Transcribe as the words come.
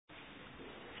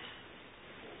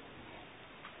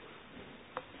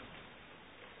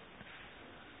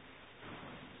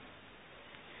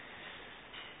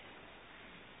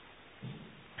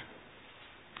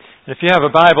If you have a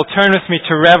Bible, turn with me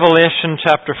to Revelation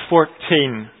chapter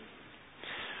 14.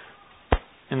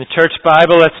 In the Church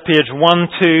Bible, that's page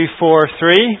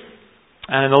 1243,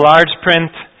 and in the large print,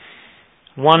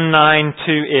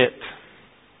 1928.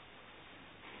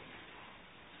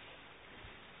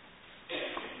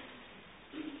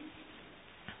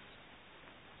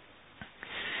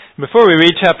 Before we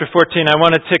read chapter 14, I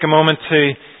want to take a moment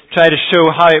to try to show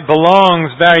how it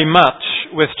belongs very much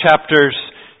with chapters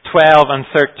 12 and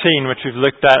 13, which we've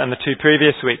looked at in the two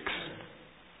previous weeks.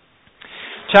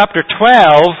 Chapter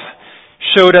 12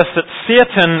 showed us that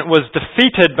Satan was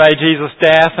defeated by Jesus'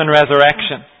 death and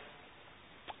resurrection.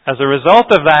 As a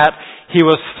result of that, he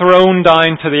was thrown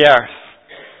down to the earth.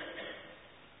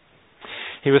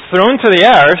 He was thrown to the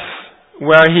earth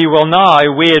where he will now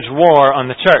wage war on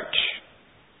the church.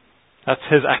 That's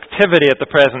his activity at the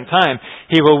present time.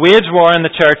 He will wage war in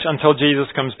the church until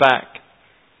Jesus comes back.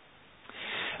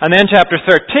 And then chapter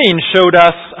 13 showed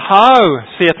us how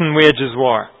Satan wages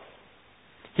war.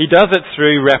 He does it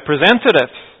through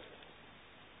representatives.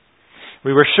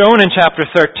 We were shown in chapter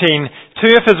 13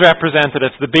 two of his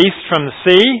representatives, the beast from the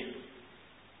sea,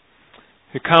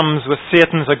 who comes with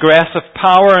Satan's aggressive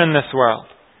power in this world,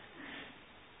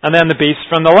 and then the beast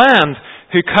from the land,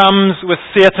 who comes with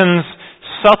Satan's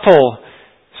subtle,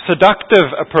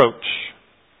 seductive approach.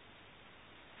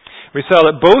 We saw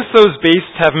that both those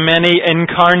beasts have many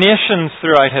incarnations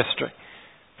throughout history.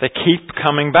 They keep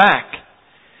coming back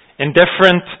in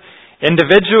different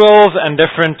individuals and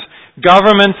different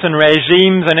governments and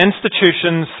regimes and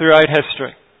institutions throughout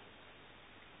history.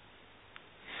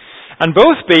 And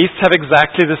both beasts have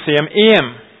exactly the same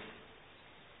aim: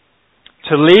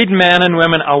 to lead men and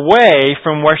women away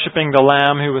from worshipping the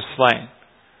Lamb who was slain.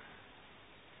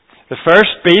 The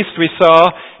first beast we saw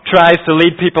tries to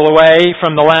lead people away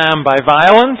from the Lamb by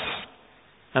violence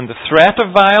and the threat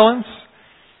of violence.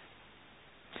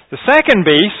 The second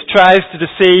beast tries to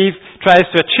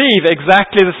achieve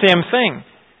exactly the same thing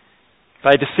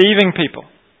by deceiving people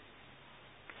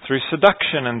through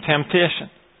seduction and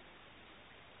temptation.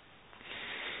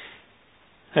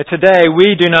 Now, today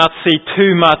we do not see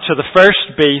too much of the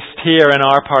first beast here in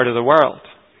our part of the world.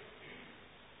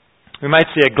 We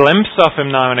might see a glimpse of him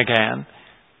now and again,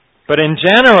 but in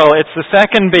general, it's the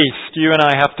second beast you and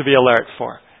I have to be alert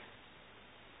for.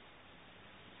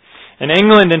 In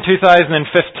England in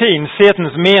 2015,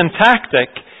 Satan's main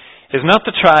tactic is not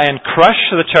to try and crush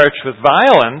the church with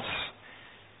violence.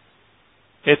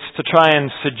 It's to try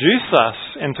and seduce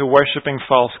us into worshipping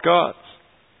false gods.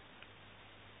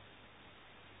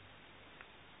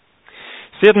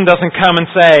 Satan doesn't come and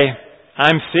say,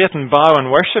 "I'm Satan, bow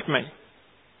and worship me."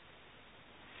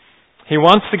 He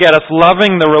wants to get us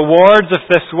loving the rewards of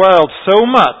this world so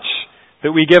much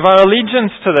that we give our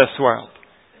allegiance to this world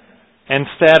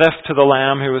instead of to the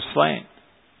Lamb who was slain.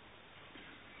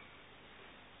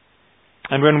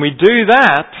 And when we do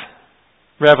that,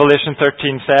 Revelation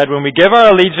 13 said, when we give our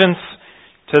allegiance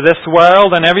to this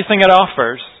world and everything it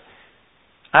offers,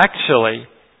 actually,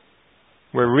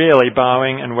 we're really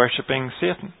bowing and worshipping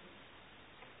Satan.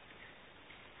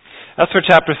 That's where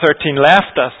chapter 13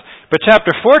 left us. But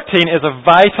chapter 14 is a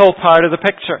vital part of the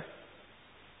picture.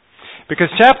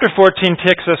 Because chapter 14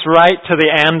 takes us right to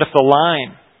the end of the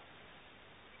line.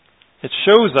 It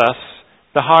shows us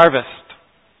the harvest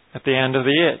at the end of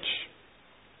the age.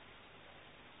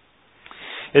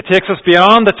 It takes us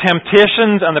beyond the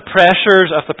temptations and the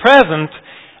pressures of the present,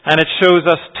 and it shows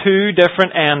us two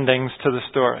different endings to the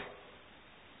story.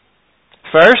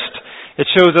 First, it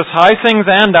shows us how things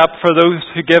end up for those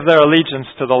who give their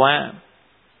allegiance to the Lamb.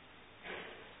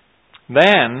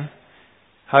 Then,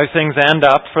 how things end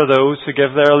up for those who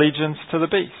give their allegiance to the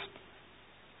beast.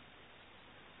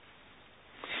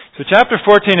 So chapter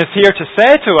 14 is here to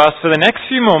say to us for the next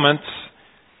few moments,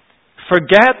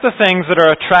 forget the things that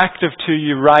are attractive to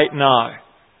you right now.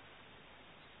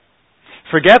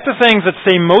 Forget the things that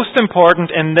seem most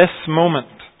important in this moment.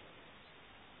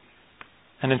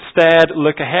 And instead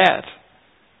look ahead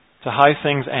to how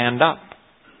things end up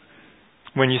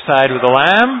when you side with the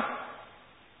Lamb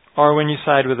or when you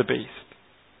side with the beast.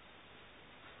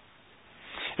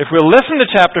 If we'll listen to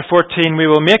chapter 14, we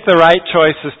will make the right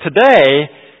choices today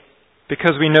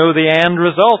because we know the end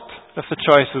result of the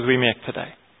choices we make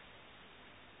today.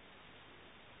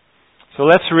 So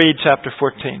let's read chapter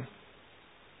 14.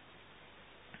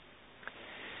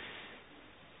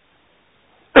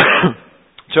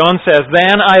 John says,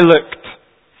 "Then I looked,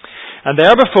 and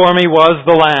there before me was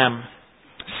the Lamb,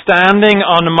 standing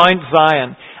on Mount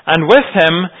Zion, and with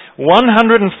him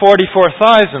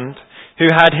 144,000 who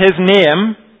had his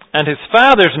name and his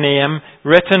Father's name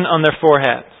written on their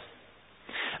foreheads.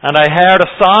 And I heard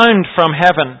a sound from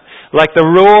heaven, like the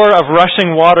roar of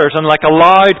rushing waters, and like a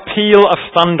loud peal of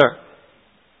thunder.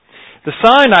 The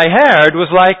sound I heard was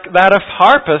like that of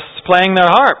harpists playing their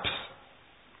harps.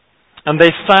 And they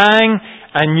sang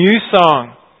a new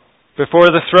song before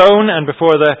the throne and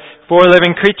before the four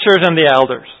living creatures and the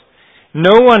elders.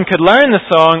 No one could learn the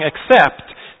song except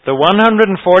the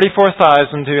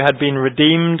 144,000 who had been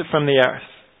redeemed from the earth.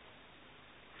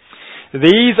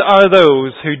 These are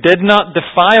those who did not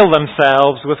defile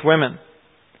themselves with women,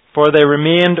 for they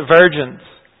remained virgins.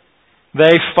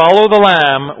 They follow the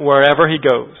Lamb wherever he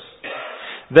goes.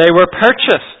 They were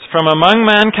purchased from among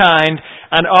mankind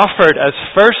and offered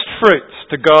as first fruits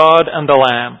to God and the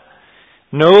Lamb.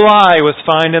 No lie was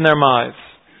found in their mouths.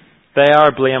 They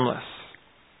are blameless.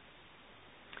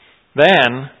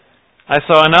 Then I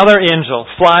saw another angel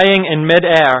flying in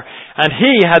mid-air, and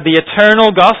he had the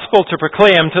eternal gospel to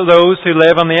proclaim to those who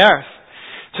live on the earth,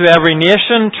 to every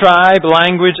nation, tribe,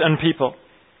 language, and people.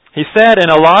 He said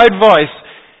in a loud voice,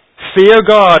 "Fear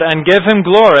God and give him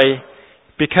glory,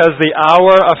 because the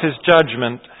hour of his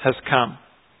judgment has come.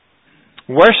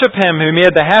 Worship him who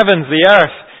made the heavens, the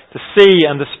earth, the sea,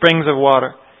 and the springs of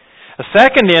water." A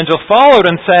second angel followed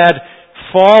and said,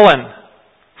 "Fallen,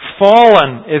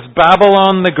 fallen is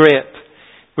Babylon the Great,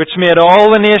 which made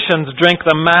all the nations drink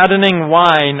the maddening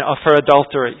wine of her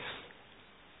adulteries."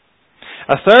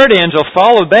 A third angel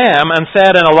followed them and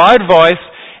said in a loud voice,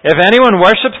 "If anyone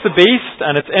worships the beast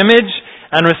and its image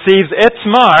and receives its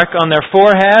mark on their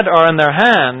forehead or on their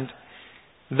hand,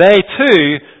 they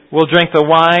too will drink the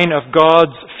wine of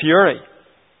God's fury,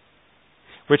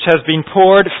 which has been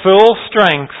poured full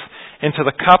strength into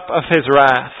the cup of his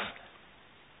wrath.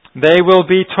 They will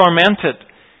be tormented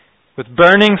with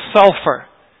burning sulfur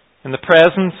in the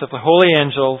presence of the holy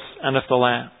angels and of the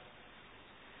Lamb.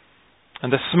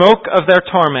 And the smoke of their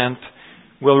torment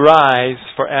will rise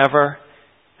forever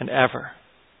and ever.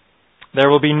 There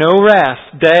will be no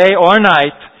rest, day or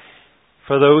night,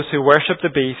 for those who worship the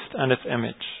beast and its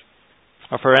image,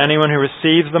 or for anyone who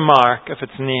receives the mark of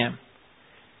its name."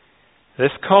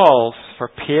 This calls for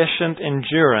patient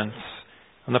endurance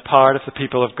on the part of the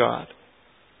people of God,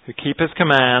 who keep his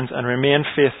commands and remain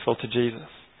faithful to Jesus.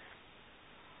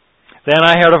 Then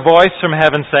I heard a voice from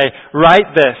heaven say,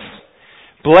 "Write this,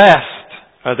 blessed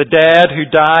are the dead who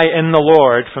die in the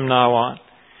Lord from now on.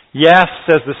 Yes,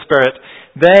 says the Spirit,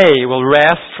 they will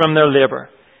rest from their labor,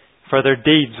 for their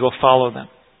deeds will follow them."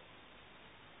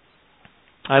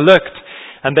 I looked,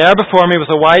 and there before me was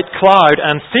a white cloud,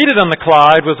 and seated on the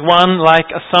cloud was one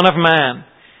like a son of man,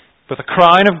 with a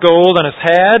crown of gold on his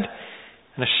head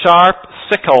and a sharp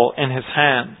sickle in his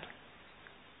hand.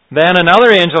 Then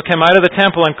another angel came out of the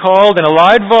temple and called in a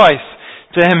loud voice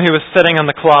to him who was sitting on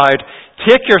the cloud,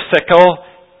 "Take your sickle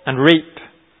and reap,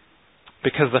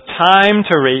 because the time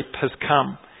to reap has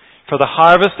come, for the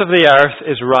harvest of the earth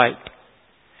is ripe."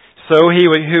 So he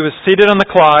who was seated on the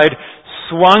cloud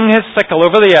swung his sickle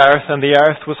over the earth, and the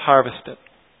earth was harvested.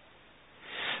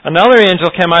 Another angel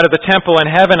came out of the temple in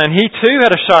heaven, and he too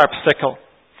had a sharp sickle.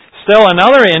 Still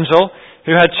another angel,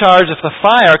 who had charge of the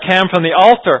fire, came from the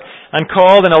altar and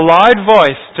called in a loud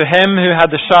voice to him who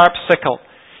had the sharp sickle,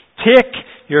 "Take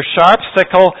your sharp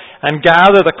sickle and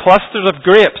gather the clusters of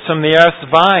grapes from the earth's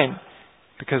vine,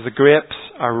 because the grapes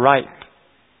are ripe."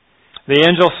 The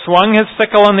angel swung his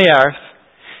sickle on the earth,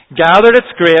 gathered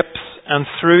its grapes, and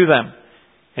threw them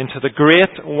into the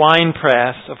great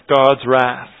winepress of God's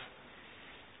wrath.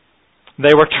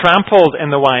 They were trampled in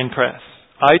the winepress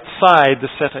outside the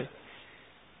city,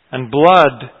 and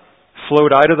blood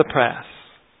flowed out of the press,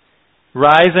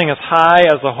 rising as high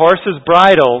as the horses'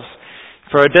 bridles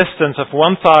for a distance of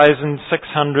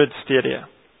 1,600 stadia.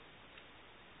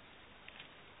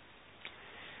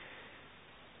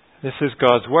 This is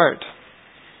God's Word.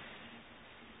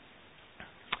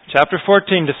 Chapter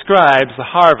 14 describes the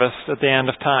harvest at the end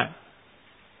of time.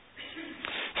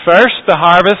 First, the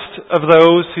harvest of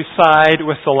those who side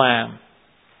with the Lamb.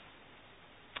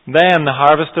 Then the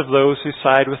harvest of those who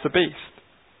side with the beast.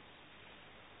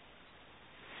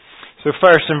 So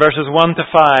first, in verses 1 to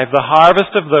 5, the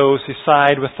harvest of those who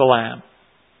side with the Lamb.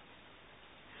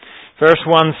 Verse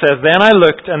 1 says, "Then I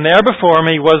looked, and there before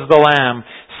me was the Lamb,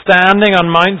 standing on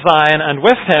Mount Zion, and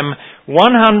with him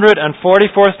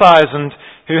 144,000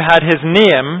 who had his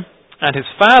name and his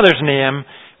father's name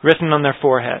written on their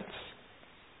foreheads."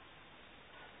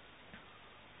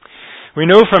 We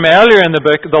know from earlier in the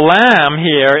book, the Lamb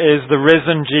here is the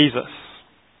risen Jesus.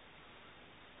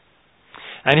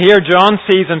 And here John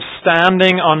sees him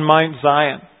standing on Mount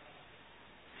Zion.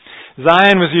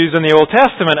 Zion was used in the Old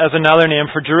Testament as another name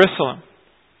for Jerusalem.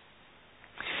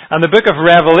 And the book of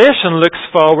Revelation looks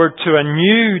forward to a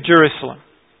new Jerusalem,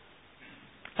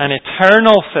 an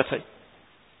eternal city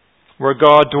where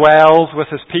God dwells with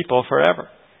His people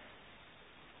forever.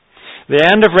 The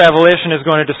end of Revelation is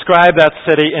going to describe that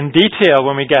city in detail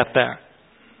when we get there.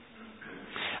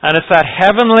 And it's that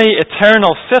heavenly,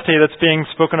 eternal city that's being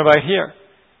spoken about here.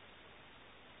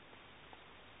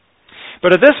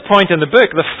 But at this point in the book,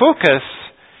 the focus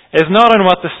is not on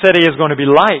what the city is going to be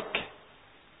like.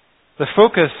 The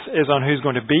focus is on who's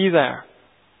going to be there.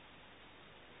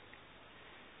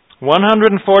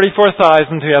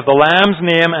 144,000 who have the Lamb's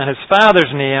name and His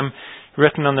Father's name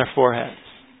written on their foreheads.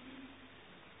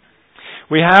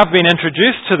 We have been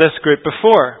introduced to this group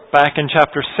before, back in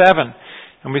chapter 7.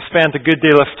 And we spent a good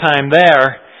deal of time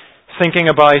there thinking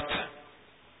about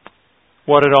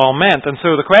what it all meant. And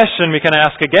so the question we can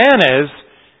ask again is,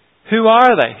 who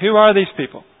are they? Who are these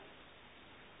people?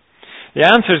 The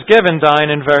answer is given down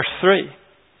in verse 3.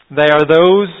 They are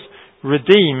those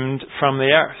redeemed from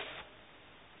the earth.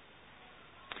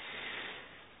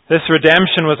 This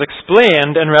redemption was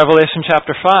explained in Revelation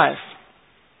chapter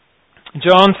 5.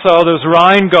 John saw those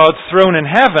round God's throne in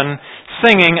heaven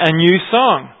singing a new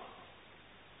song.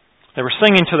 They were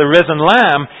singing to the risen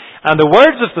Lamb, and the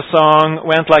words of the song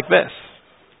went like this.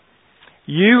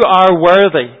 You are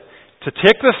worthy to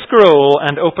take the scroll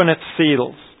and open its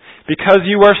seals, because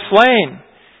you were slain,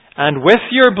 and with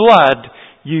your blood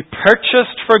you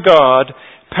purchased for God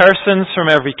persons from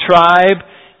every tribe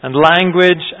and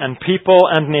language and people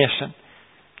and nation.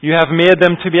 You have made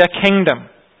them to be a kingdom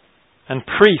and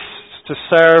priests to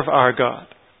serve our God.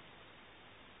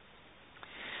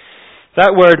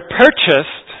 That word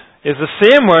purchased is the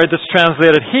same word that's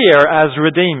translated here as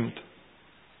redeemed.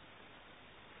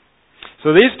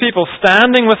 So these people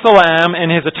standing with the Lamb in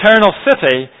His eternal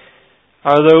city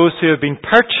are those who have been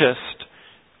purchased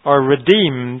or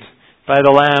redeemed by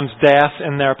the Lamb's death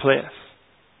in their place.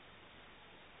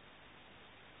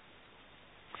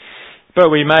 But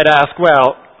we might ask,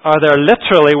 well, are there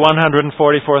literally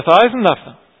 144,000 of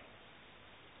them?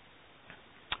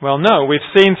 Well, no. We've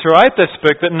seen throughout this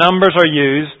book that numbers are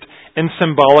used in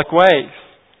symbolic ways.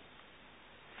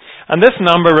 And this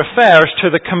number refers to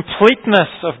the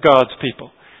completeness of God's people.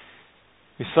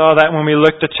 We saw that when we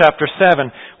looked at chapter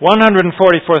 7.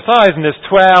 144,000 is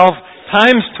 12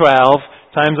 times 12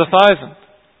 times 1,000.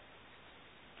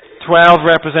 12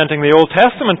 representing the Old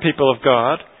Testament people of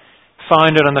God,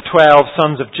 founded on the 12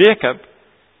 sons of Jacob,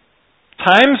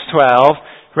 times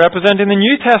 12 representing the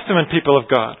New Testament people of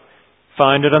God,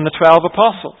 founded on the 12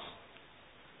 apostles.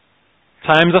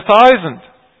 Times 1,000,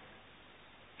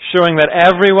 showing that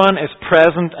everyone is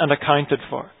present and accounted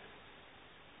for.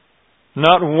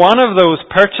 Not one of those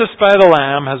purchased by the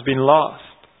Lamb has been lost.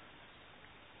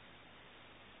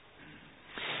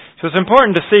 So it's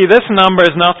important to see this number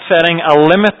is not setting a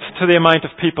limit to the amount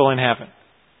of people in heaven.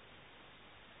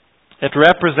 It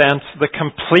represents the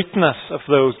completeness of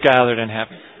those gathered in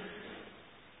heaven.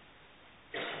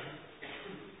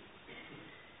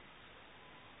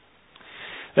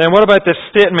 Then what about this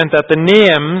statement that the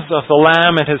names of the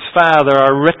Lamb and His Father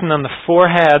are written on the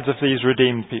foreheads of these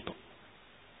redeemed people?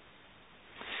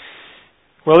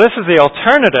 Well, this is the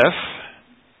alternative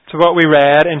to what we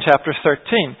read in chapter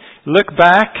 13. Look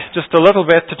back just a little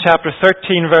bit to chapter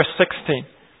 13, verse 16.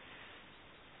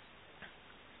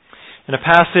 In a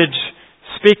passage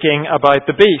speaking about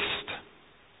the beast.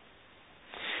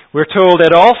 We're told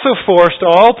it also forced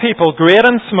all people, great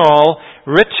and small,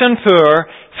 rich and poor,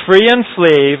 free and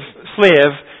slave,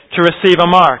 to receive a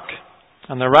mark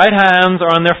on their right hands or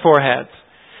on their foreheads,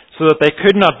 so that they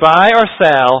could not buy or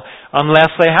sell unless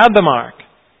they had the mark,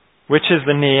 which is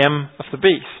the name of the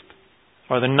beast,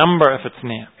 or the number of its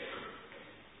name.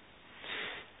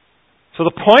 So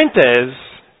the point is,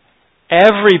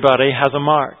 everybody has a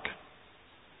mark.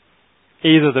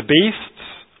 Either the beasts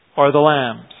or the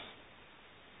lambs.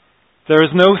 There is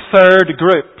no third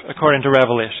group, according to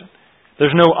Revelation.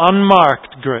 There's no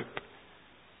unmarked group.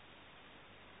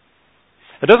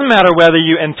 It doesn't matter whether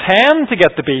you intend to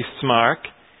get the beast's mark.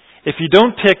 If you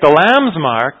don't take the lamb's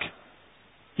mark,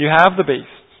 you have the beast.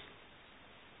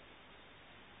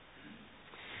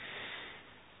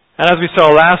 And as we saw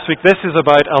last week, this is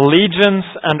about allegiance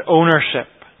and ownership.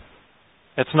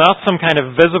 It's not some kind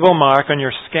of visible mark on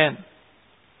your skin.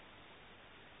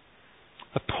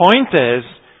 The point is,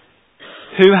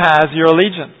 who has your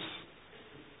allegiance?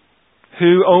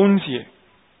 Who owns you?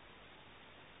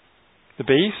 The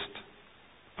beast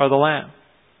or the lamb?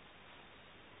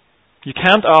 You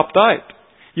can't opt out.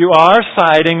 You are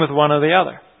siding with one or the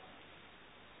other.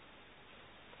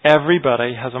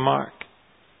 Everybody has a mark.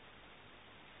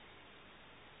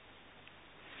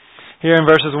 Here in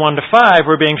verses 1 to 5,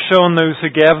 we're being shown those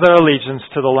who gave their allegiance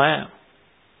to the Lamb.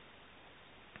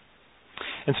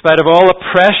 In spite of all the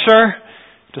pressure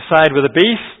to side with the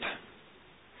beast,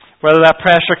 whether that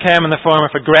pressure came in the form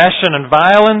of aggression and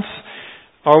violence,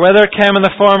 or whether it came in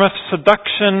the form of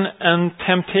seduction and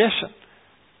temptation,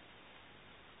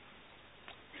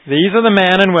 these are the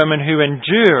men and women who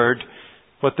endured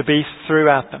what the beast threw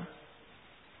at them.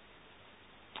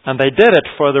 And they did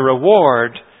it for the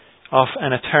reward of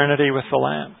an eternity with the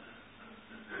Lamb.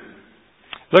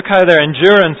 Look how their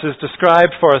endurance is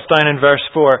described for us down in verse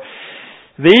 4.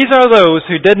 These are those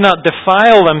who did not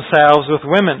defile themselves with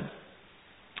women,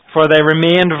 for they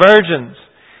remained virgins.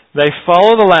 They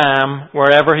follow the Lamb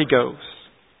wherever he goes.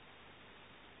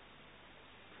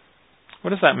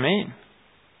 What does that mean?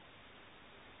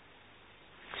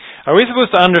 Are we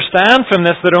supposed to understand from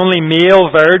this that only male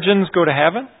virgins go to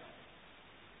heaven?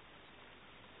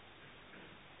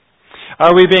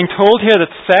 Are we being told here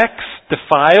that sex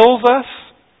defiles us?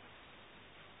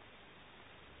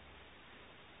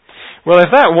 Well,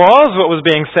 if that was what was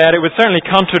being said, it would certainly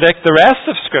contradict the rest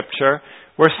of Scripture,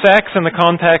 where sex in the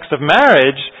context of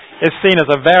marriage is seen as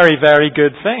a very, very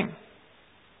good thing.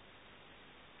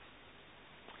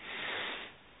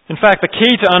 In fact, the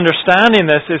key to understanding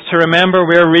this is to remember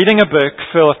we're reading a book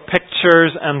full of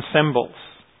pictures and symbols.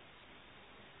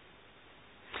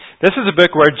 This is a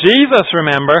book where Jesus,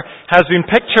 remember, has been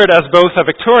pictured as both a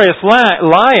victorious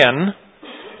lion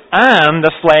and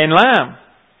a slain lamb.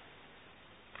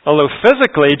 Although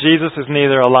physically Jesus is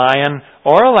neither a lion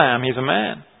or a lamb, he's a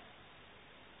man.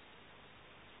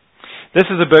 This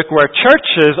is a book where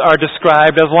churches are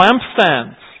described as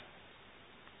lampstands,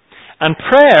 and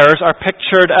prayers are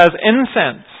pictured as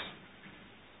incense.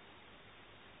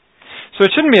 So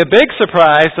it shouldn't be a big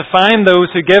surprise to find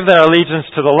those who give their allegiance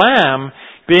to the Lamb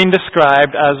being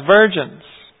described as virgins.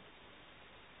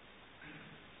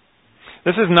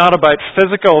 This is not about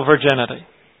physical virginity.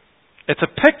 It's a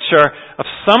picture of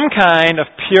some kind of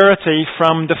purity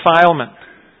from defilement.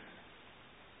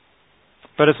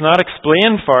 But it's not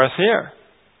explained for us here.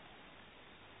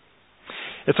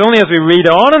 It's only as we read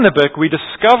on in the book we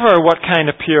discover what kind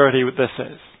of purity this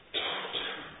is.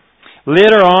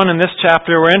 Later on in this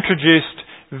chapter we're introduced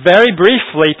very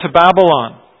briefly to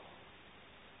Babylon.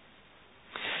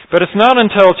 But it's not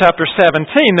until chapter 17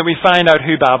 that we find out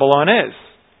who Babylon is.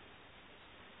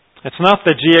 It's not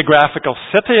the geographical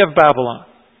city of Babylon.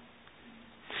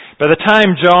 By the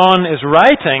time John is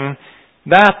writing,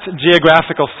 that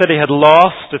geographical city had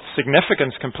lost its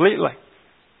significance completely.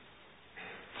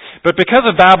 But because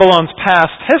of Babylon's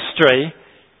past history,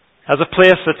 as a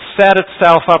place that set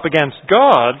itself up against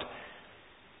God,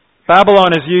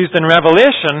 Babylon is used in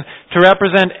Revelation to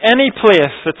represent any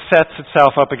place that sets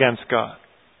itself up against God.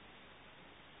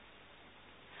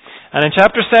 And in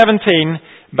chapter 17,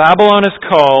 Babylon is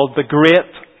called the Great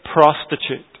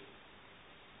Prostitute.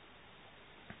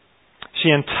 She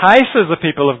entices the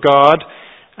people of God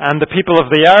and the people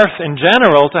of the earth in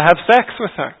general to have sex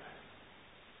with her,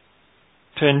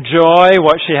 to enjoy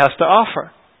what she has to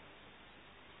offer.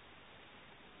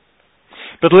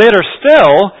 But later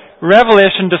still,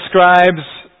 Revelation describes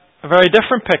a very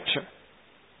different picture.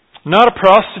 Not a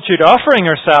prostitute offering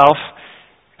herself,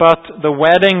 but the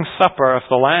wedding supper of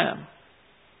the Lamb.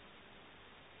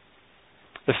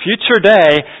 The future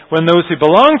day when those who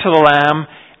belong to the Lamb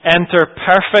enter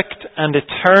perfect and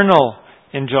eternal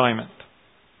enjoyment.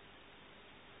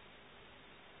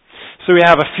 So we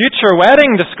have a future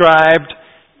wedding described,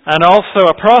 and also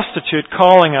a prostitute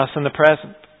calling us in the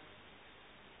present.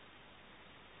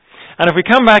 And if we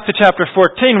come back to chapter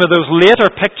 14 with those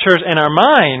later pictures in our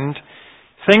mind,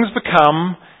 things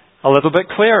become a little bit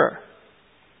clearer.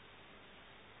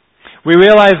 We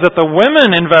realize that the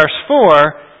women in verse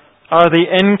 4 are the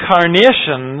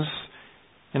incarnations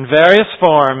in various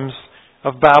forms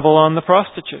of Babylon the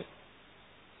prostitute.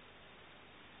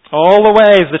 All the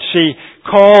ways that she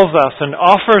calls us and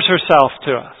offers herself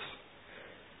to us.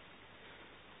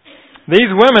 These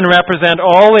women represent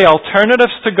all the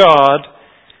alternatives to God,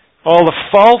 all the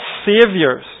false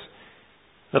saviors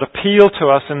that appeal to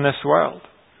us in this world.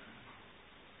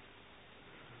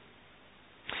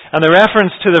 And the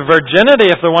reference to the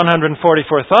virginity of the 144,000,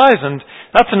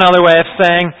 that's another way of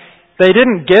saying they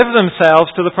didn't give themselves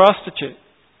to the prostitute.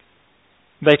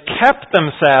 They kept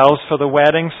themselves for the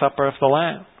wedding supper of the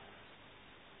Lamb.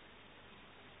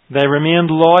 They remained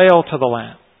loyal to the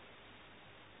Lamb.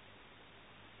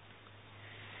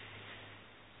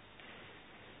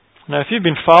 Now, if you've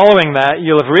been following that,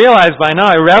 you'll have realized by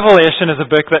now Revelation is a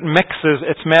book that mixes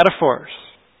its metaphors.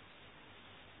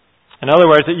 In other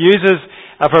words, it uses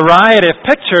a variety of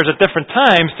pictures at different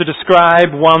times to describe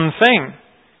one thing.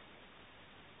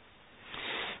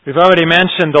 We've already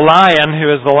mentioned the lion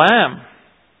who is the lamb.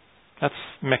 That's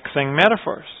mixing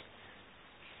metaphors.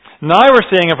 Now we're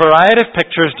seeing a variety of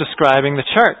pictures describing the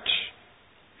church.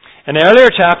 In earlier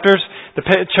chapters, the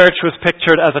church was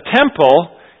pictured as a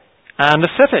temple and a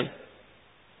city.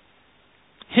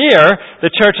 Here,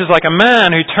 the church is like a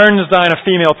man who turns down a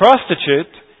female prostitute,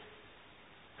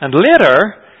 and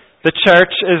later, the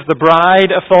church is the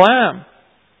bride of the Lamb.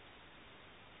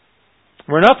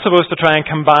 We're not supposed to try and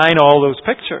combine all those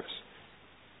pictures.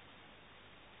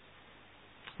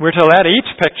 We're to let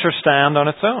each picture stand on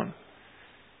its own.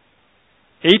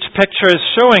 Each picture is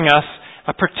showing us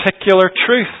a particular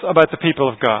truth about the people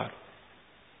of God.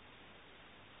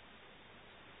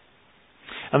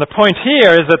 And the point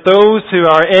here is that those who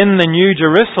are in the New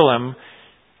Jerusalem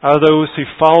are those who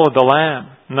followed the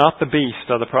Lamb, not the beast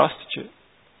or the prostitute.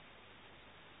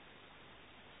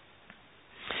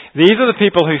 These are the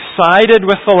people who sided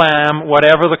with the Lamb,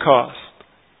 whatever the cost.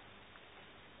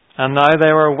 And now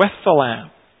they were with the Lamb.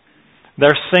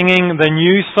 They're singing the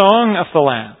new song of the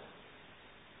Lamb.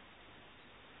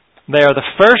 They are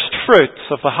the first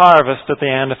fruits of the harvest at the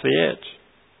end of the age.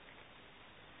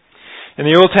 In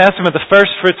the Old Testament, the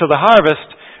first fruits of the harvest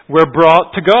were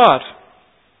brought to God.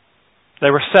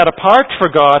 They were set apart for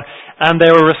God, and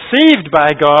they were received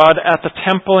by God at the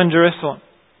temple in Jerusalem.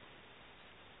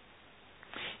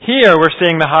 Here we're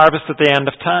seeing the harvest at the end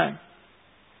of time.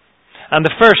 And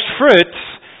the first fruits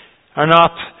are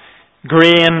not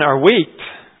grain or wheat.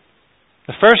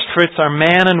 The first fruits are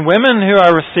men and women who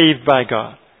are received by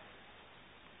God.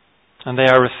 And they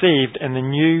are received in the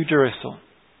New Jerusalem.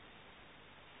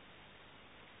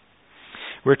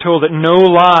 We're told that no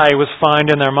lie was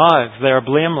found in their mouths. They are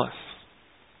blameless.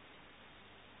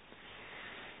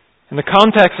 In the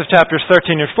context of chapters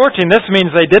 13 and 14, this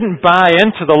means they didn't buy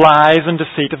into the lies and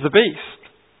deceit of the beast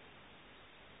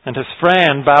and his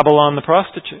friend Babylon the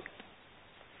prostitute.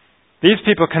 These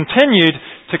people continued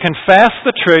to confess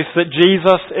the truth that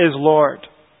Jesus is Lord.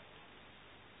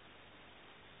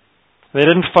 They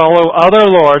didn't follow other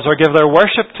lords or give their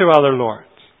worship to other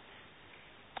lords.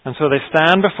 And so they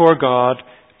stand before God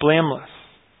blameless.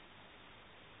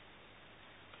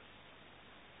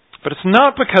 But it's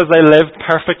not because they lived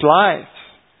perfect lives.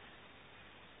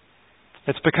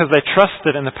 It's because they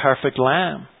trusted in the perfect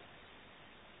Lamb.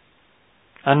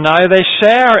 And now they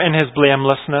share in His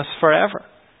blamelessness forever.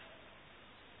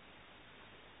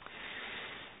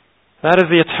 That is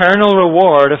the eternal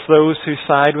reward of those who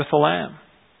side with the Lamb.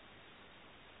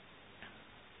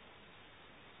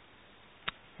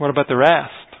 What about the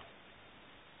rest?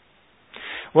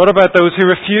 What about those who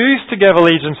refuse to give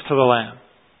allegiance to the Lamb?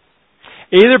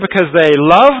 Either because they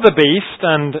love the beast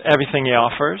and everything he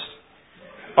offers,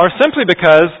 or simply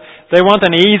because they want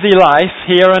an easy life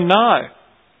here and now.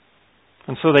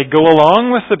 And so they go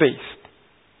along with the beast.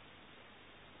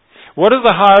 What does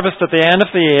the harvest at the end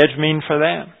of the age mean for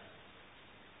them?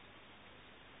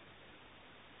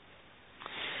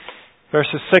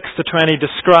 Verses 6 to 20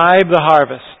 describe the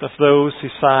harvest of those who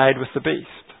side with the beast.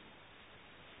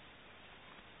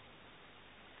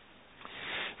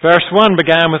 Verse 1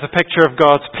 began with a picture of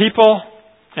God's people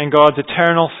and God's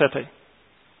eternal city.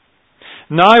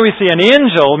 Now we see an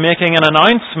angel making an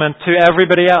announcement to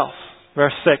everybody else.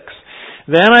 Verse 6.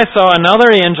 Then I saw another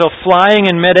angel flying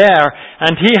in midair,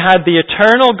 and he had the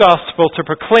eternal gospel to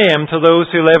proclaim to those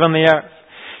who live on the earth,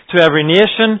 to every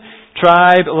nation,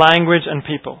 tribe, language, and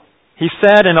people. He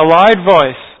said in a loud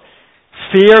voice,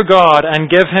 "Fear God and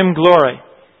give Him glory,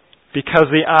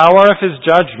 because the hour of His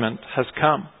judgment has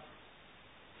come.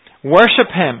 Worship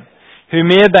Him who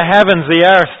made the heavens, the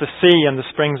earth, the sea, and the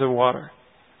springs of water."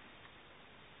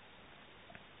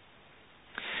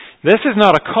 This is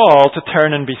not a call to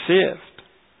turn and be saved.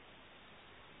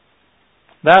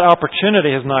 That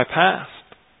opportunity has now passed.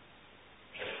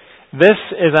 This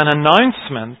is an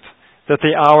announcement that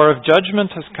the hour of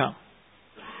judgment has come.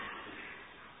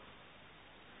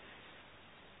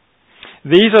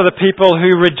 These are the people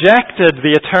who rejected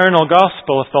the eternal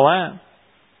gospel of the Lamb.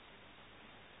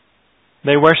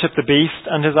 They worship the beast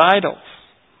and his idols.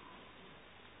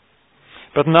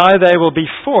 But now they will be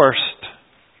forced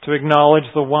to acknowledge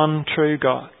the one true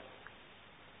God.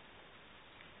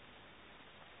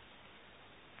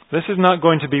 This is not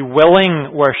going to be willing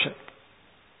worship.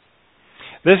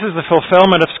 This is the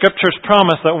fulfillment of Scripture's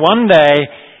promise that one day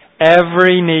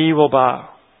every knee will bow,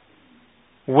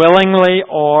 willingly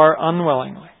or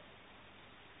unwillingly.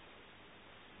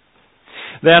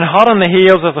 Then hot on the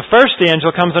heels of the first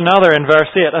angel comes another in verse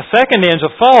 8. A second angel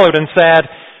followed and said,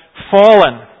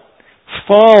 "Fallen,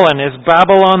 fallen is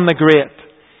Babylon the Great,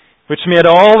 which made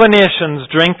all the nations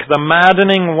drink the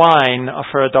maddening wine of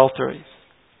her adulteries.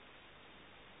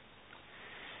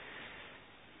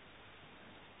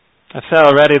 I've said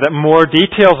already that more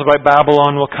details about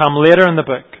Babylon will come later in the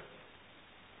book.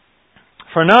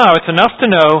 For now, it's enough to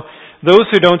know those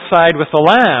who don't side with the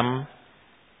Lamb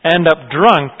end up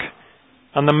drunk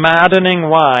on the maddening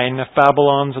wine of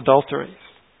Babylon's adulteries.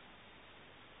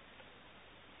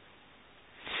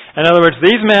 In other words,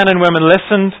 these men and women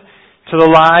listened to the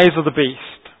lies of the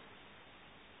beast,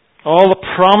 all the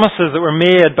promises that were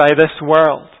made by this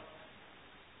world.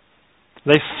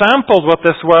 They sampled what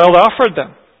this world offered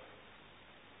them.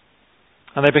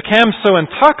 And they became so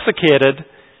intoxicated,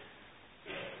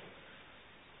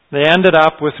 they ended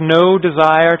up with no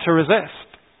desire to resist,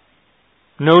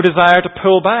 no desire to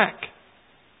pull back.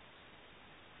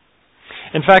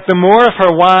 In fact, the more of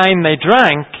her wine they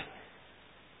drank,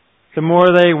 the more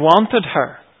they wanted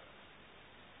her.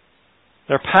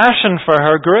 Their passion for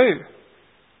her grew.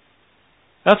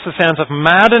 That's the sense of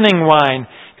maddening wine.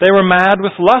 They were mad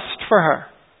with lust for her.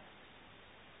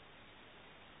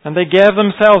 And they gave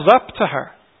themselves up to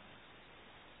her.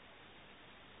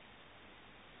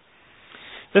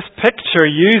 This picture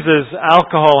uses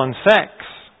alcohol and sex.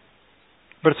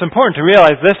 But it's important to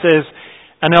realize this is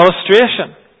an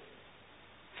illustration.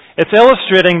 It's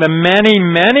illustrating the many,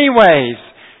 many ways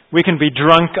we can be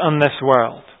drunk on this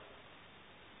world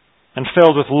and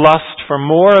filled with lust for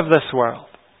more of this world.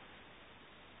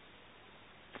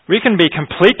 We can be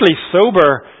completely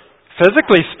sober,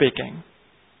 physically speaking,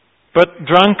 but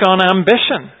drunk on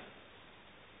ambition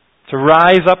to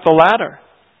rise up the ladder.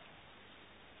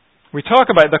 We talk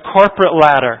about the corporate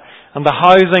ladder and the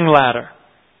housing ladder.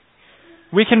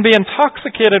 We can be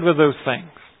intoxicated with those things.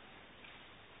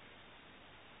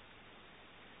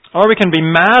 Or we can be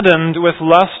maddened with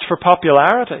lust for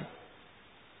popularity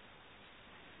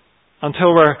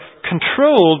until we're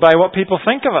controlled by what people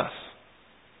think of us.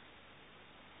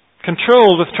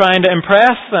 Controlled with trying to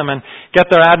impress them and get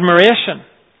their admiration.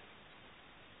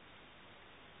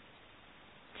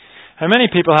 How many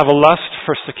people have a lust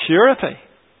for security?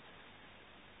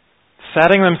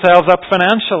 Setting themselves up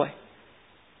financially.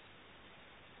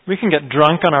 We can get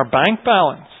drunk on our bank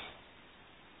balance.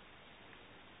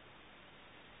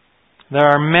 There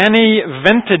are many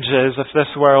vintages of this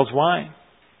world's wine.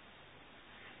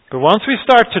 But once we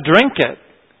start to drink it,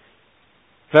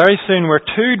 very soon we're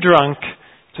too drunk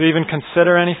to even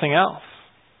consider anything else.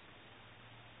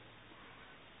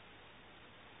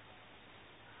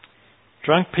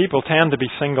 Drunk people tend to be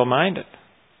single-minded.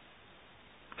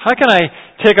 How can I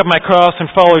take up my cross and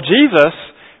follow Jesus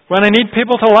when I need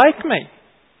people to like me?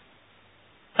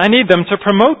 I need them to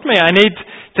promote me. I need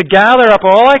to gather up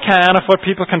all I can of what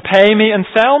people can pay me and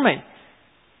sell me.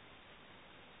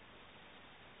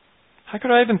 How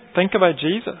could I even think about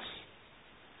Jesus?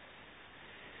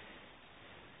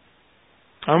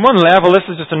 On one level, this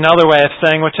is just another way of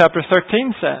saying what chapter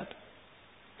 13 said.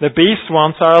 The beast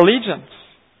wants our allegiance.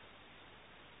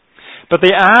 But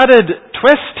the added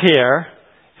twist here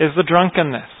is the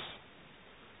drunkenness.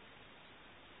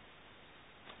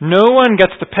 No one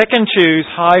gets to pick and choose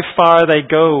how far they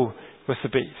go with the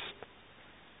beast.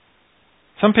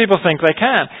 Some people think they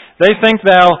can. They think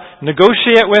they'll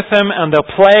negotiate with him and they'll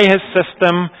play his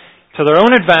system to their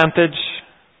own advantage.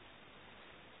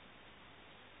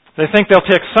 They think they'll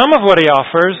take some of what he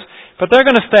offers, but they're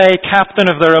going to stay captain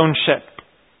of their own ship.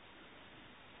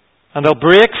 And they'll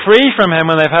break free from him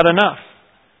when they've had enough.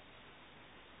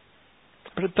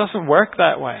 But it doesn't work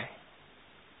that way.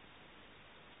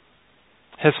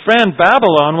 His friend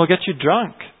Babylon will get you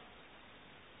drunk.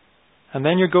 And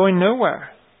then you're going nowhere.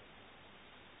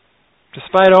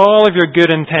 Despite all of your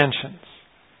good intentions.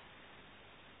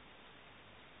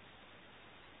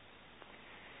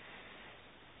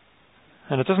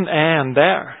 And it doesn't end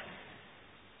there.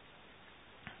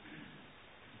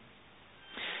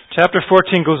 Chapter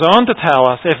 14 goes on to tell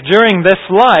us, if during this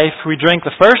life we drink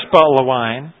the first bottle of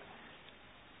wine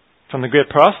from the great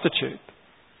prostitute,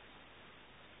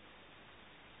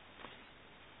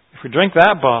 if we drink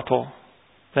that bottle,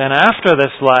 then after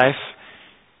this life,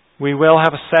 we will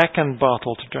have a second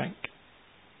bottle to drink.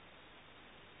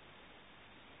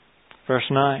 Verse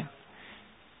 9.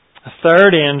 A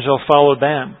third angel followed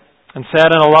them and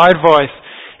said in a loud voice,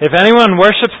 if anyone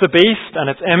worships the beast and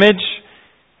its image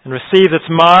and receives its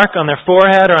mark on their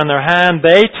forehead or on their hand,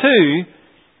 they too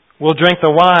will drink the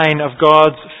wine of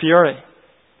God's fury,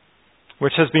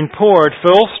 which has been poured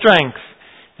full strength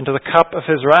into the cup of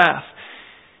his wrath.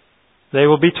 They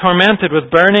will be tormented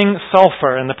with burning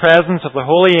sulfur in the presence of the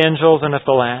holy angels and of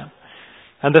the Lamb.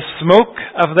 And the smoke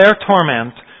of their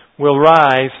torment will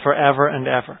rise forever and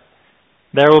ever.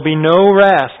 There will be no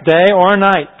rest, day or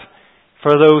night,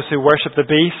 for those who worship the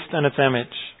beast and its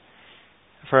image,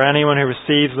 for anyone who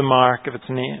receives the mark of its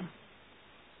name.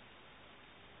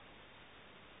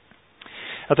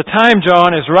 At the time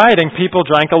John is writing, people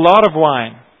drank a lot of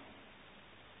wine.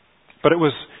 But it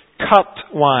was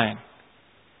cut wine.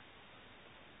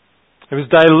 It was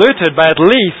diluted by at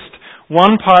least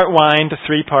 1 part wine to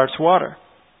 3 parts water.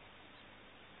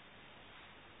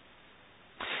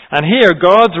 And here,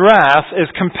 God's wrath is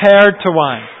compared to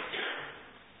wine.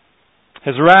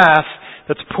 His wrath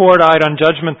that's poured out on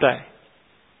Judgment Day.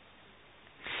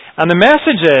 And the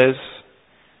message is,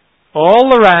 all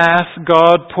the wrath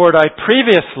God poured out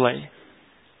previously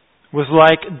was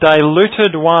like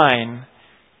diluted wine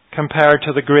compared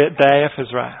to the great day of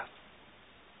His wrath.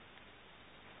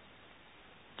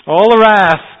 All the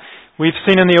wrath we've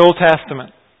seen in the Old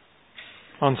Testament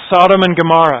on Sodom and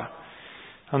Gomorrah,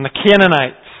 on the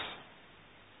Canaanites,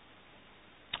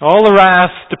 all the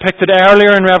wrath depicted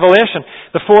earlier in Revelation,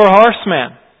 the 4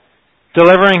 horsemen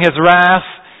delivering His wrath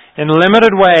in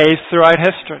limited ways throughout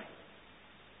history.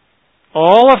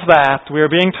 All of that, we are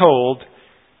being told,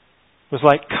 was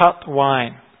like cut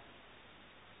wine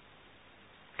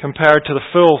compared to the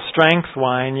full strength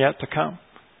wine yet to come.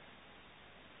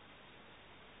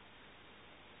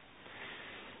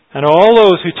 And all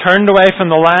those who turned away from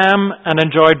the Lamb and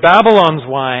enjoyed Babylon's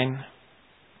wine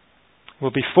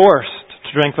will be forced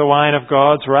to drink the wine of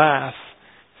God's wrath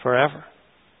forever.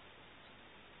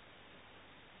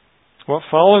 What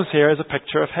follows here is a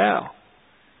picture of hell.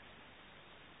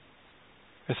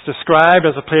 It's described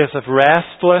as a place of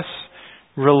restless,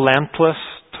 relentless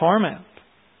torment.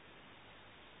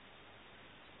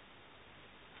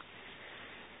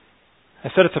 I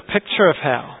said it's a picture of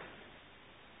hell.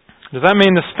 Does that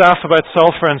mean the stuff about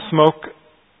sulfur and smoke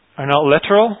are not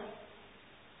literal?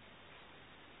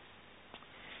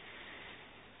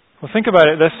 Well, think about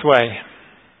it this way.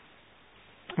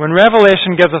 When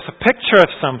Revelation gives us a picture of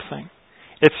something,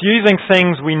 it's using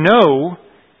things we know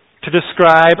to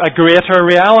describe a greater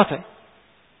reality.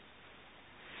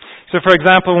 So, for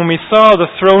example, when we saw the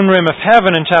throne room of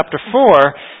heaven in chapter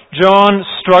 4, John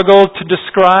struggled to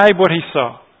describe what he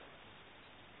saw.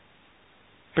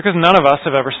 Because none of us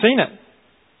have ever seen it.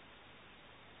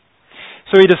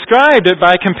 So he described it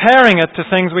by comparing it to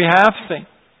things we have seen.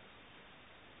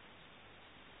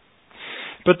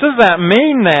 But does that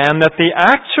mean then that the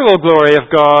actual glory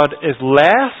of God is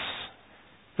less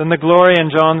than the glory in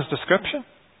John's description?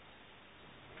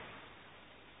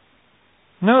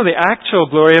 No, the actual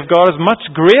glory of God is much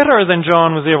greater than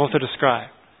John was able to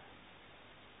describe.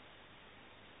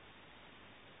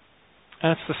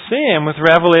 And it's the same with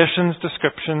Revelation's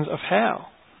descriptions of hell.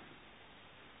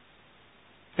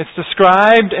 It's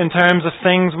described in terms of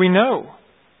things we know.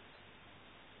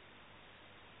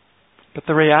 But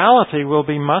the reality will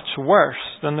be much worse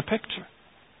than the picture.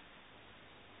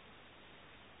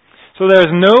 So there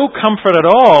is no comfort at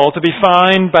all to be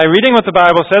found by reading what the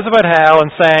Bible says about hell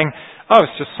and saying, oh,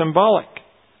 it's just symbolic.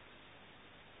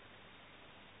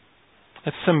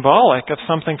 It's symbolic of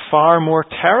something far more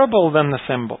terrible than the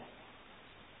symbol.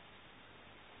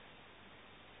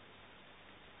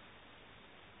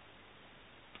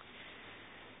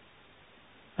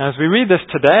 As we read this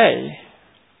today,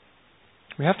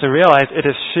 we have to realize it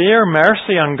is sheer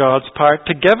mercy on God's part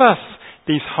to give us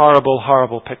these horrible,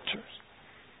 horrible pictures.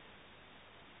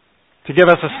 To give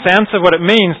us a sense of what it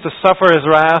means to suffer His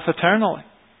wrath eternally.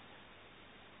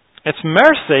 It's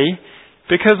mercy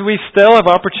because we still have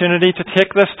opportunity to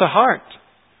take this to heart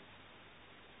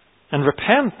and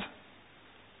repent.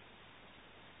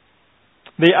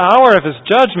 The hour of His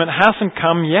judgment hasn't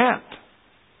come yet.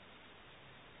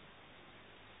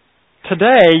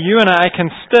 Today, you and I can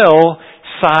still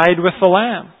side with the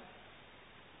Lamb.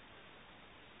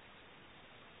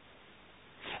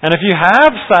 And if you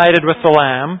have sided with the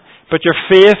Lamb, but your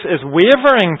faith is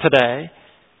wavering today,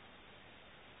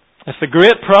 if the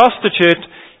great prostitute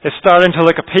is starting to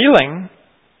look appealing,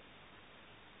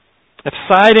 if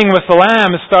siding with the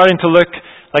Lamb is starting to look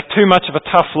like too much of a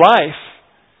tough life,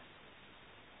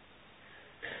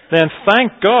 then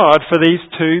thank God for these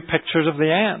 2 pictures of the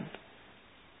end.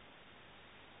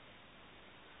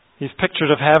 These pictures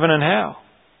of heaven and hell.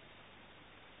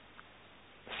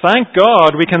 Thank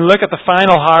God we can look at the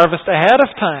final harvest ahead of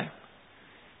time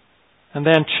and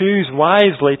then choose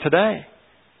wisely today.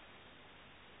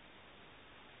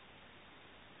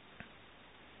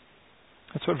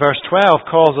 That's what verse 12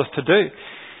 calls us to do.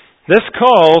 This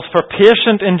calls for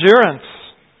patient endurance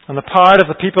on the part of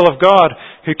the people of God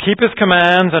who keep His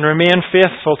commands and remain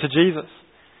faithful to Jesus.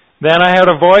 Then I heard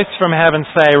a voice from heaven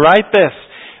say, write this,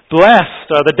 Blessed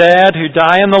are the dead who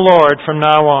die in the Lord from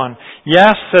now on.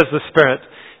 Yes, says the Spirit,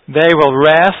 they will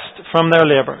rest from their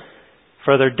labor,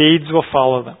 for their deeds will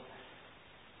follow them.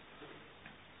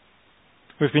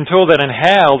 We've been told that in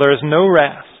hell there is no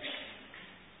rest.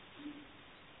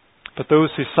 But those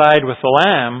who side with the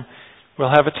Lamb will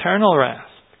have eternal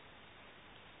rest.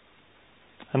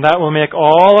 And that will make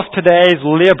all of today's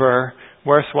labor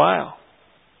worthwhile.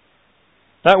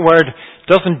 That word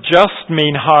doesn't just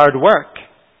mean hard work.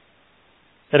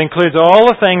 It includes all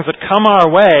the things that come our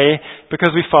way because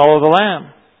we follow the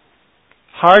Lamb.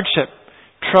 Hardship,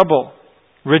 trouble,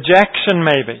 rejection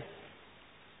maybe,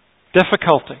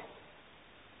 difficulty.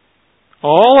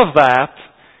 All of that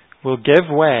will give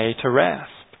way to rest.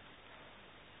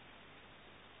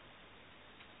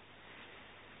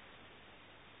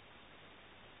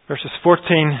 Verses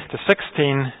 14 to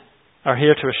 16 are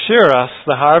here to assure us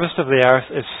the harvest of the earth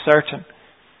is certain.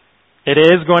 It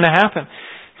is going to happen.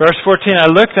 Verse 14, I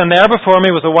looked, and there before me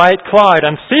was a white cloud,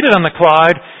 and seated on the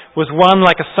cloud was one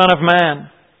like a son of man,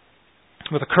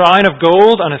 with a crown of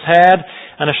gold on his head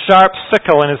and a sharp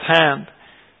sickle in his hand.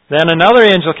 Then another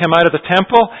angel came out of the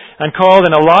temple and called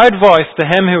in a loud voice to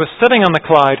him who was sitting on the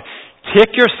cloud,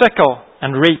 take your sickle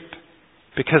and reap,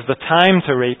 because the time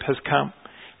to reap has come,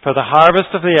 for the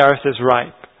harvest of the earth is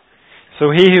ripe. So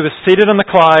he who was seated on the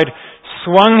cloud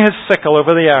swung his sickle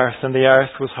over the earth, and the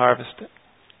earth was harvested.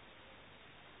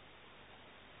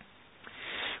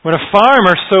 When a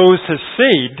farmer sows his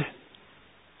seed,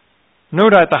 no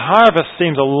doubt the harvest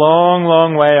seems a long,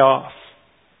 long way off.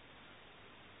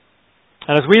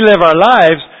 And as we live our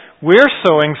lives, we're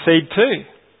sowing seed too.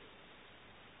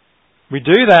 We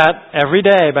do that every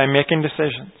day by making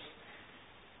decisions.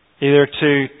 Either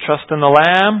to trust in the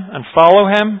Lamb and follow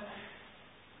Him,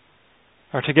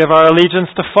 or to give our allegiance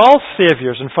to false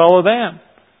saviors and follow them.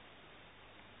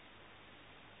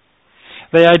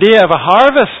 The idea of a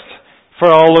harvest for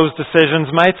all those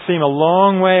decisions might seem a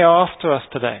long way off to us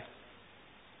today.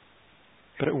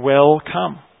 But it will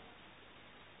come.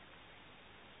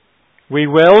 We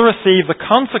will receive the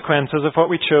consequences of what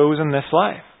we chose in this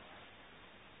life.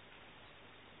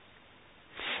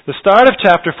 The start of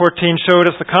chapter 14 showed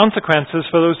us the consequences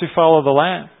for those who follow the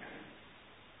Lamb.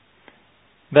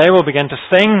 They will begin to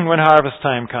sing when harvest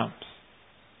time comes.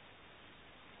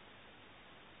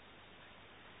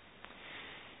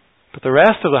 But the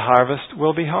rest of the harvest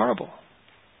will be horrible.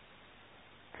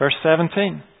 Verse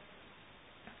 17.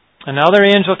 Another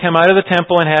angel came out of the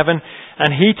temple in heaven,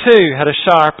 and he too had a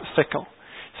sharp sickle.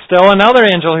 Still another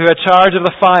angel who had charge of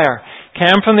the fire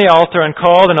came from the altar and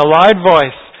called in a loud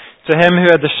voice to him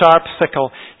who had the sharp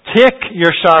sickle, take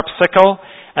your sharp sickle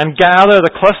and gather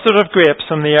the clusters of grapes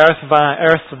from the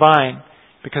earth's vine,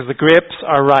 because the grapes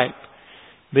are ripe.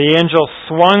 The angel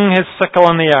swung his sickle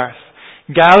on the earth,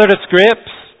 gathered its grapes,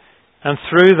 and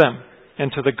threw them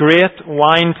into the great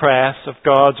winepress of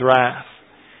God's wrath.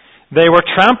 They were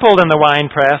trampled in the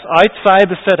winepress outside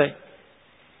the city,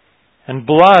 and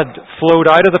blood flowed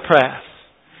out of the press,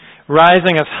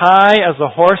 rising as high as the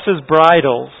horses'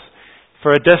 bridles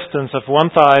for a distance of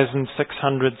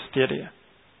 1,600 stadia.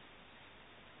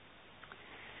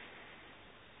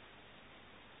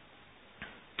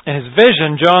 In his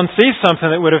vision, John sees something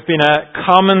that would have been a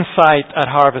common sight at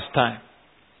harvest time.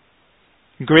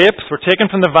 Grapes were taken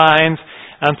from the vines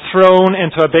and thrown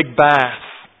into a big bath.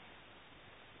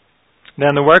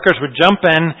 Then the workers would jump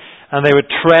in and they would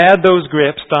tread those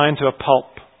grapes down to a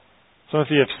pulp. Some of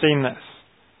you have seen this.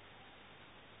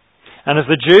 And as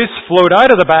the juice flowed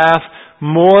out of the bath,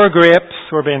 more grapes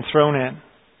were being thrown in.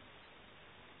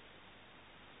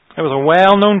 It was a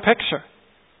well-known picture.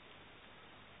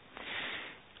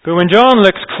 But when John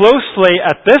looks closely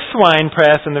at this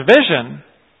winepress in the vision,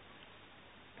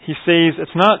 he sees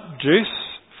it's not juice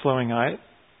flowing out,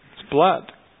 it's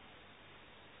blood.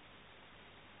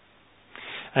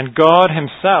 And God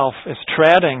Himself is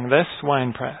treading this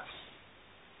winepress.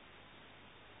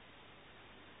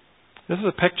 This is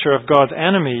a picture of God's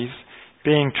enemies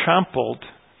being trampled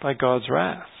by God's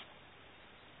wrath.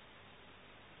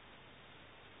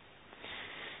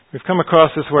 We've come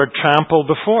across this word trample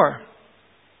before.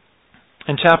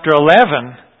 In chapter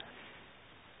 11,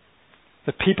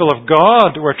 the people of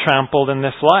God were trampled in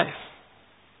this life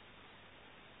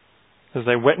as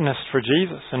they witnessed for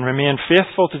Jesus and remained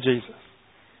faithful to Jesus.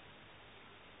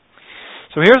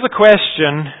 So here's the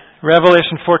question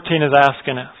Revelation 14 is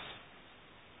asking us.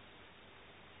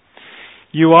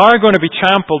 You are going to be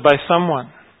trampled by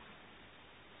someone.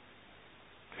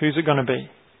 Who's it going to be?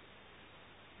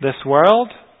 This world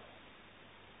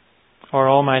or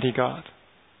Almighty God?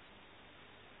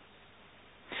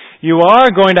 You are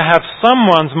going to have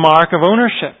someone's mark of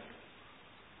ownership.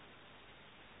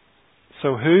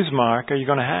 So whose mark are you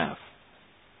going to have?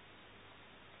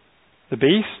 The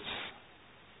beast's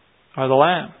or the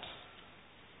lamb's?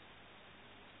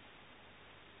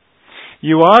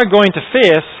 You are going to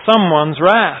face someone's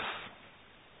wrath.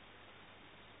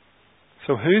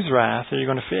 So whose wrath are you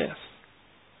going to face?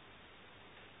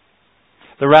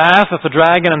 The wrath of the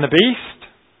dragon and the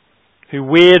beast, who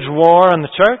wage war on the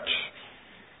church,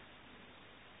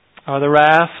 or the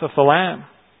wrath of the Lamb,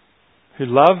 who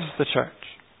loves the church?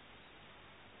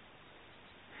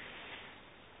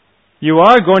 You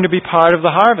are going to be part of the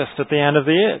harvest at the end of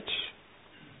the age.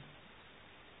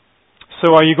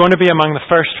 So are you going to be among the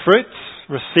first fruits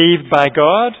received by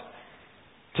God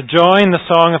to join the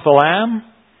song of the Lamb?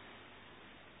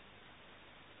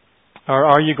 Or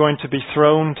are you going to be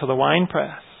thrown to the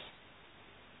winepress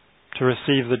to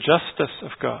receive the justice of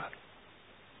God?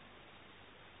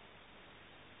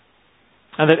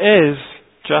 And it is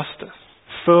justice,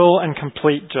 full and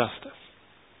complete justice.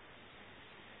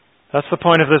 That's the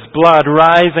point of this blood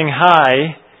rising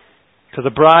high to the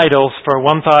bridles for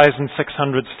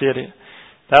 1,600 stadia.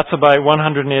 That's about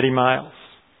 180 miles.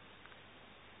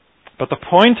 But the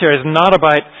point here is not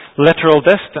about literal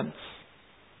distance.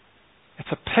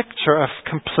 It's a picture of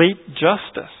complete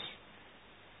justice.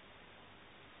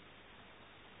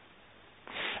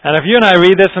 And if you and I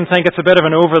read this and think it's a bit of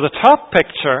an over-the-top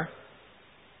picture,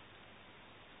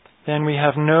 then we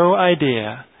have no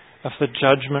idea of the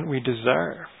judgment we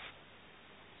deserve.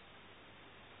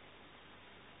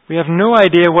 We have no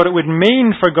idea what it would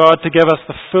mean for God to give us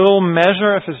the full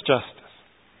measure of His justice.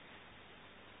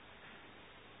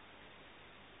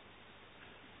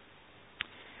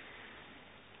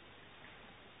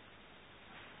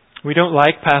 We don't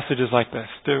like passages like this,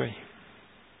 do we?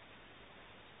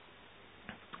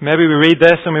 Maybe we read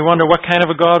this and we wonder what kind of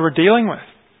a God we're dealing with.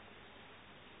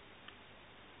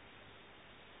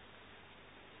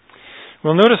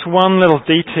 We'll notice one little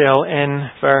detail in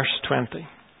verse 20.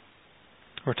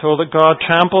 We're told that God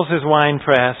tramples His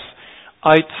winepress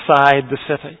outside the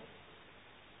city.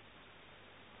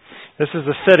 This is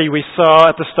the city we saw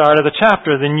at the start of the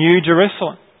chapter, the New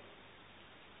Jerusalem,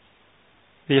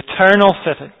 the eternal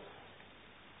city.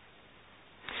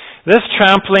 This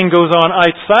trampling goes on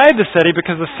outside the city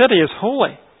because the city is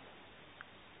holy.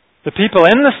 The people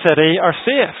in the city are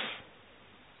safe.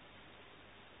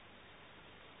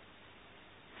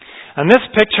 And this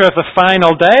picture of the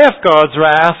final day of God's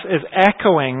wrath is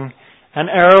echoing an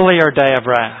earlier day of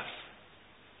wrath.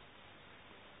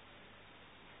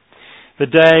 The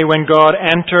day when God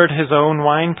entered His own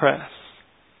winepress.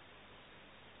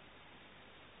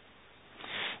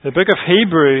 The book of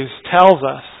Hebrews tells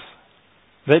us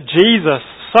that Jesus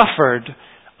suffered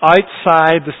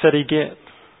outside the city gate.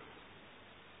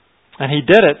 And He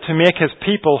did it to make His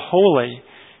people holy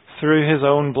through His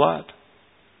own blood.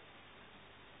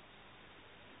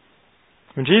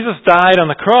 When Jesus died on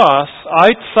the cross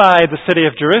outside the city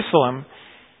of Jerusalem,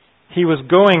 He was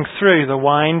going through the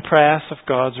winepress of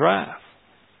God's wrath.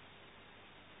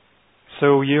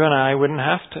 So you and I wouldn't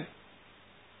have to.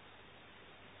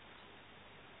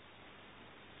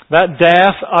 That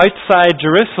death outside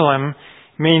Jerusalem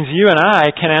means you and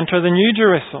I can enter the New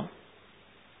Jerusalem.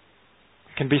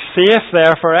 We can be safe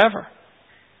there forever.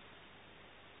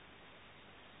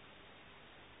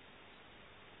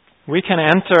 We can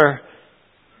enter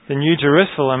the New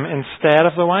Jerusalem instead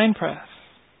of the winepress.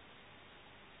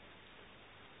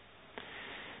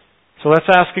 So let's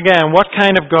ask again, what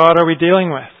kind of God are we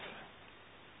dealing with?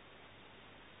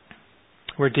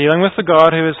 We're dealing with the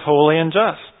God who is holy and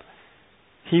just.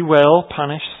 He will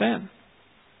punish sin.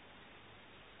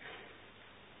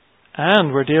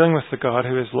 And we're dealing with the God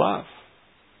who is love.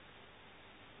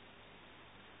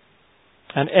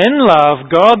 And in love,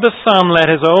 God the Son let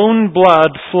His own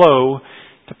blood flow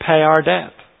to pay our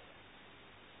debt.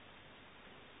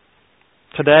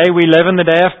 Today we live in the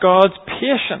day of God's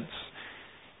patience.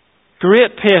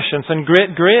 Great patience and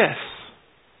great grace.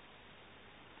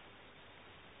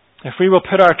 If we will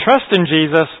put our trust in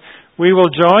Jesus, we will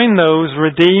join those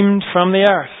redeemed from the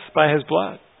earth by His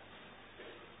blood.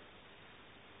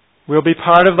 We'll be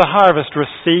part of the harvest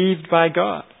received by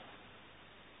God.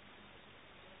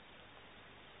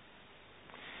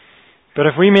 But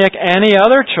if we make any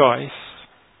other choice,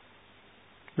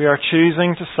 we are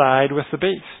choosing to side with the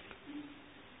beast.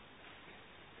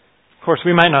 Of course,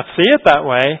 we might not see it that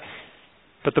way,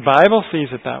 but the Bible sees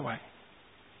it that way.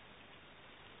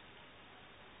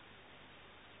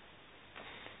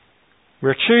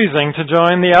 We're choosing to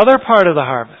join the other part of the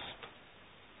harvest,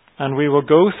 and we will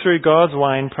go through God's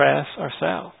winepress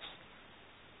ourselves.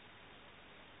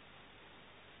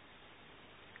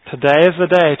 Today is the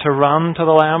day to run to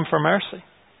the Lamb for mercy.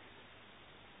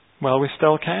 Well, we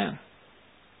still can.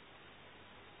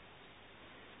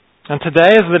 And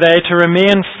today is the day to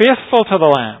remain faithful to the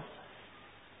Lamb,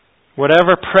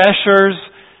 whatever pressures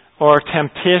or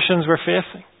temptations we're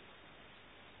facing.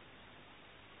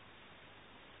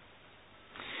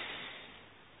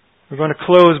 We're going to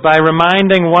close by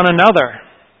reminding one another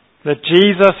that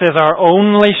Jesus is our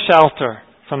only shelter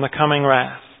from the coming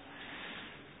wrath.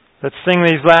 Let's sing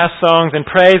these last songs in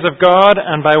praise of God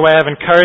and by way of encouragement